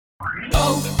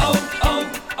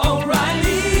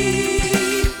O'Reilly.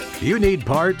 You need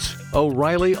parts?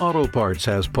 O'Reilly Auto Parts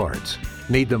has parts.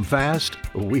 Need them fast?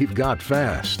 We've got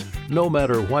fast. No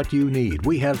matter what you need,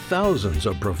 we have thousands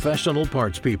of professional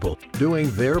parts people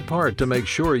doing their part to make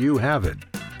sure you have it.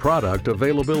 Product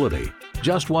availability.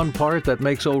 Just one part that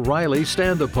makes O'Reilly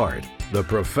stand apart. The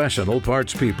professional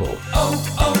parts people.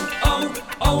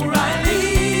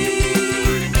 O'Reilly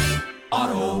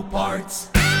Auto Parts.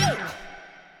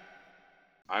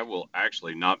 I will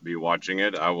actually not be watching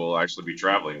it. I will actually be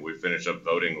traveling. We finish up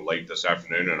voting late this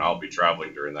afternoon, and I'll be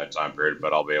traveling during that time period,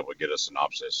 but I'll be able to get a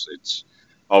synopsis. It's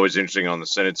always interesting on the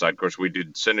Senate side. Of course, we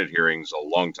did Senate hearings a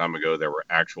long time ago. There were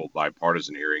actual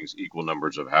bipartisan hearings, equal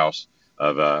numbers of House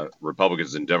of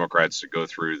Republicans and Democrats to go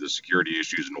through the security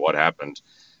issues and what happened.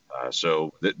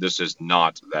 So this is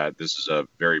not that. This is a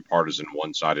very partisan,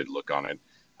 one-sided look on it.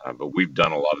 But we've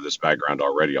done a lot of this background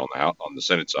already on the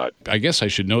Senate side. I guess I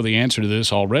should know the answer to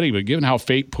this already, but given how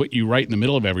fate put you right in the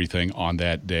middle of everything on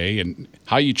that day and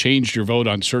how you changed your vote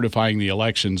on certifying the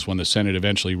elections when the Senate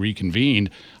eventually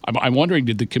reconvened, I'm wondering,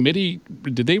 did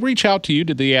they reach out to you?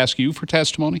 Did they ask you for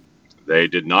testimony? They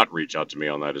did not reach out to me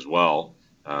on that as well.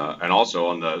 And also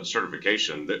on the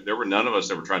certification, there were none of us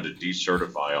that were trying to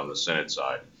decertify on the Senate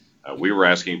side. We were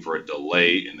asking for a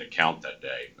delay in the count that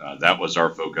day. That was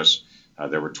our focus.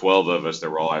 There were 12 of us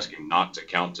that were all asking not to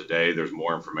count today. There's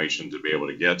more information to be able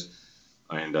to get.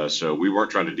 And so we weren't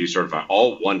trying to decertify.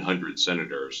 All 100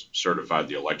 senators certified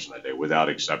the election that day without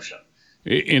exception.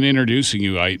 In introducing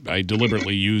you, I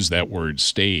deliberately used that word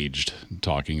staged,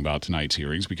 talking about tonight's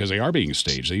hearings, because they are being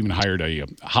staged. They even hired a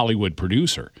Hollywood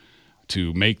producer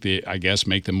to make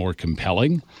them more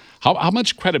compelling. How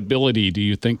much credibility do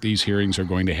you think these hearings are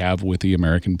going to have with the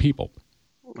American people?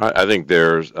 I think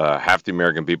there's half the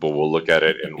American people will look at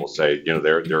it and will say,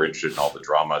 they're interested in all the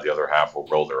drama. The other half will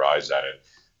roll their eyes at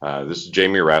it. This is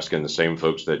Jamie Raskin, the same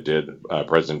folks that did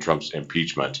President Trump's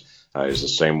impeachment, is the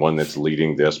same one that's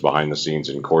leading this behind the scenes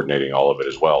and coordinating all of it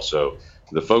as well. So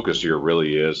the focus here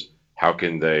really is how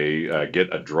can they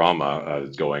get a drama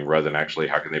going rather than actually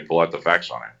how can they pull out the facts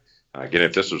on it. Again,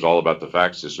 if this was all about the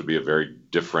facts, this would be a very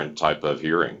different type of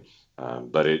hearing.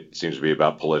 But it seems to be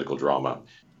about political drama.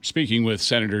 Speaking with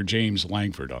Senator James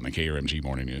Lankford on the KRMG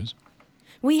Morning News.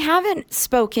 We haven't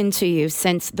spoken to you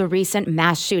since the recent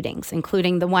mass shootings,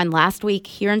 including the one last week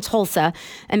here in Tulsa.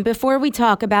 And before we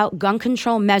talk about gun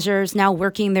control measures now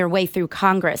working their way through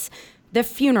Congress, the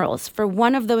funerals for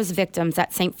one of those victims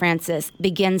at St. Francis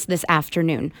begins this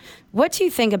afternoon. What do you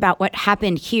think about what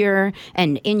happened here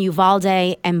and in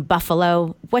Uvalde and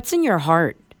Buffalo? What's in your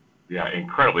heart? Yeah,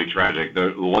 incredibly tragic.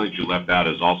 The one that you left out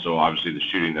is also obviously the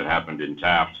shooting that happened in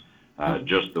Taft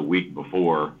just the week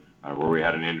before, where we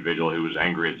had an individual who was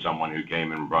angry at someone who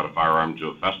came and brought a firearm to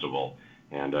a festival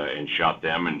and shot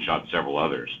them and shot several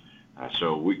others.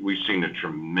 So we've seen a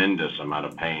tremendous amount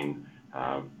of pain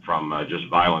from just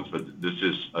violence, but this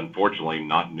is unfortunately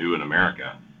not new in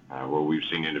America, where we've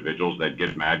seen individuals that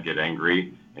get mad, get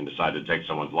angry, and decide to take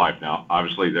someone's life. Now,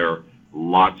 obviously, there are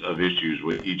lots of issues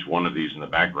with each one of these in the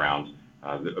background.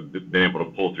 Been able to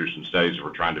pull through some studies that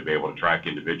we're trying to be able to track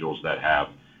individuals that have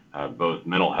both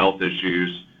mental health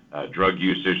issues, drug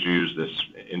use issues.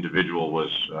 This individual was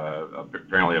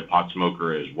apparently a pot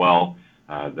smoker as well,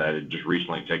 that had just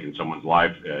recently taken someone's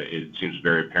life. It seems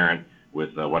very apparent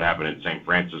with what happened at St.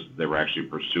 Francis. They were actually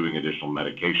pursuing additional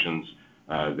medications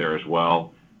there as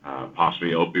well, possibly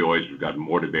opioids. We've got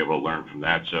more to be able to learn from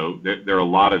that. So there are a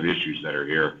lot of issues that are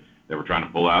here that we're trying to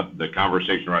pull out. The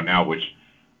conversation right now, which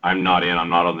I'm not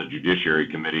on the Judiciary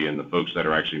Committee, and the folks that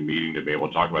are actually meeting to be able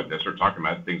to talk about this are talking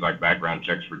about things like background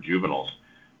checks for juveniles.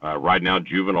 Right now,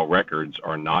 juvenile records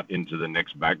are not into the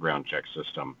NICS background check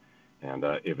system. And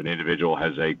if an individual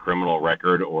has a criminal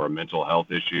record or a mental health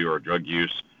issue or drug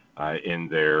use in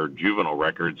their juvenile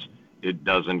records, it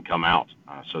doesn't come out.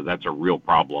 So that's a real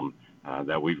problem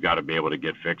that we've got to be able to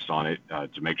get fixed on it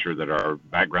to make sure that our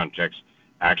background checks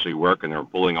actually work and they're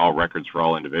pulling all records for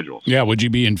all individuals. Yeah, would you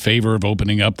be in favor of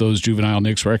opening up those juvenile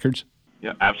NICS records?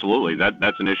 Yeah, absolutely.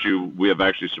 That's an issue we have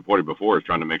actually supported before, is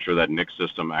trying to make sure that NICS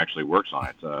system actually works on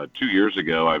it. 2 years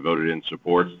ago, I voted in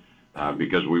support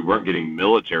because we weren't getting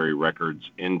military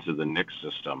records into the NICS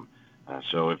system.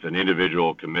 So if an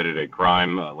individual committed a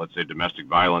crime, let's say domestic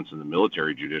violence in the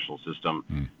military judicial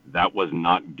system, that was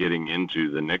not getting into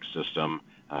the NICS system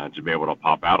to be able to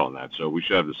pop out on that. So we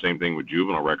should have the same thing with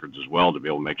juvenile records as well, to be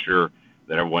able to make sure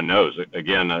that everyone knows.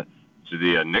 Again, to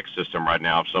the NICS system right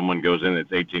now, if someone goes in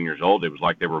that's 18 years old, it was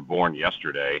like they were born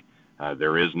yesterday.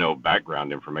 There is no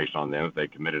background information on them if they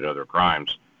committed other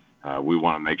crimes. We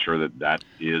want to make sure that that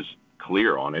is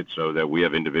clear on it, so that we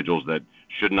have individuals that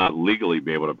should not legally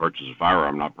be able to purchase a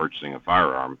firearm, not purchasing a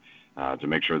firearm, to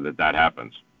make sure that that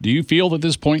happens. Do you feel that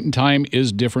this point in time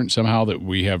is different somehow, that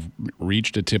we have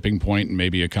reached a tipping point and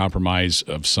maybe a compromise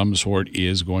of some sort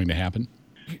is going to happen?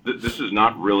 This is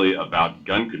not really about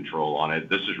gun control on it.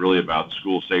 This is really about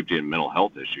school safety and mental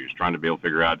health issues, trying to be able to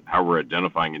figure out how we're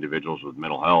identifying individuals with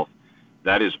mental health.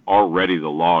 That is already the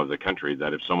law of the country,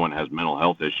 that if someone has mental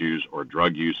health issues or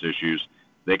drug use issues,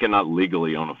 they cannot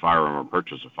legally own a firearm or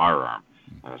purchase a firearm.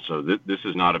 So this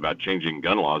is not about changing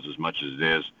gun laws as much as it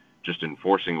is just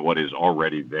enforcing what is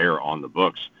already there on the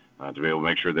books, to be able to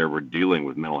make sure that we're dealing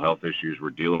with mental health issues,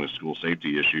 we're dealing with school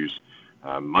safety issues.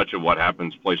 Much of what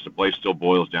happens place to place still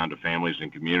boils down to families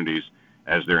and communities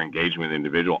as they're engaging with an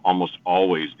individual. Almost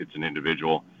always it's an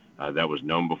individual that was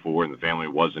known before and the family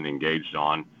wasn't engaged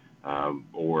on,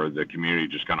 or the community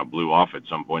just kind of blew off at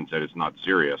some point and said it's not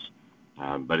serious.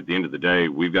 But at the end of the day,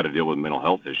 we've got to deal with mental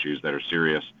health issues that are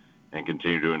serious and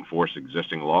continue to enforce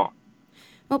existing law.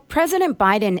 Well, President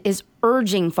Biden is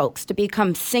urging folks to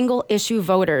become single-issue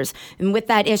voters, and with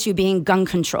that issue being gun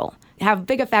control. How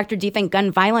big a factor do you think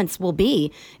gun violence will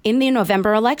be in the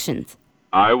November elections?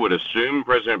 I would assume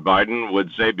President Biden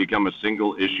would say become a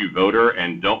single-issue voter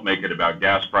and don't make it about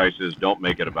gas prices, don't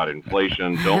make it about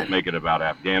inflation, don't make it about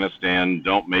Afghanistan,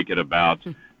 don't make it about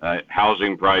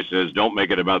housing prices, don't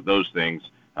make it about those things.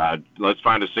 Let's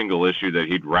find a single issue that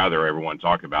he'd rather everyone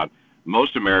talk about.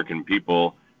 Most American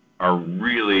people are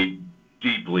really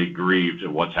deeply grieved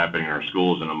at what's happening in our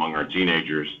schools and among our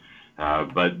teenagers,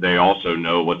 but they also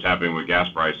know what's happening with gas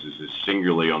prices is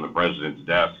singularly on the president's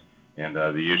desk and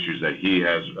the issues that he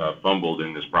has fumbled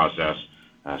in this process.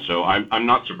 So I'm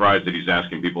not surprised that he's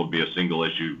asking people to be a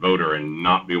single-issue voter and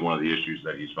not be one of the issues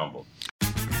that he's fumbled.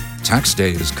 Tax day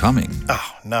is coming.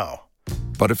 Oh, no.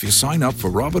 But if you sign up for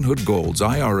Robinhood Gold's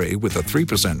IRA with a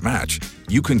 3% match,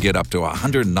 you can get up to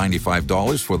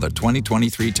 $195 for the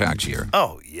 2023 tax year.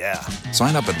 Oh, yeah.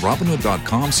 Sign up at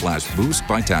Robinhood.com/boost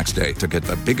by tax day to get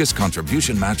the biggest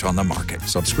contribution match on the market.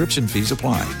 Subscription fees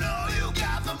apply.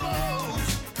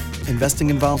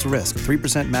 Investing involves risk.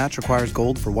 3% match requires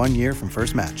gold for 1 year from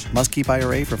first match. Must keep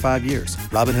IRA for 5 years.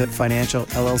 Robinhood Financial,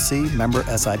 LLC, member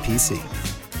SIPC.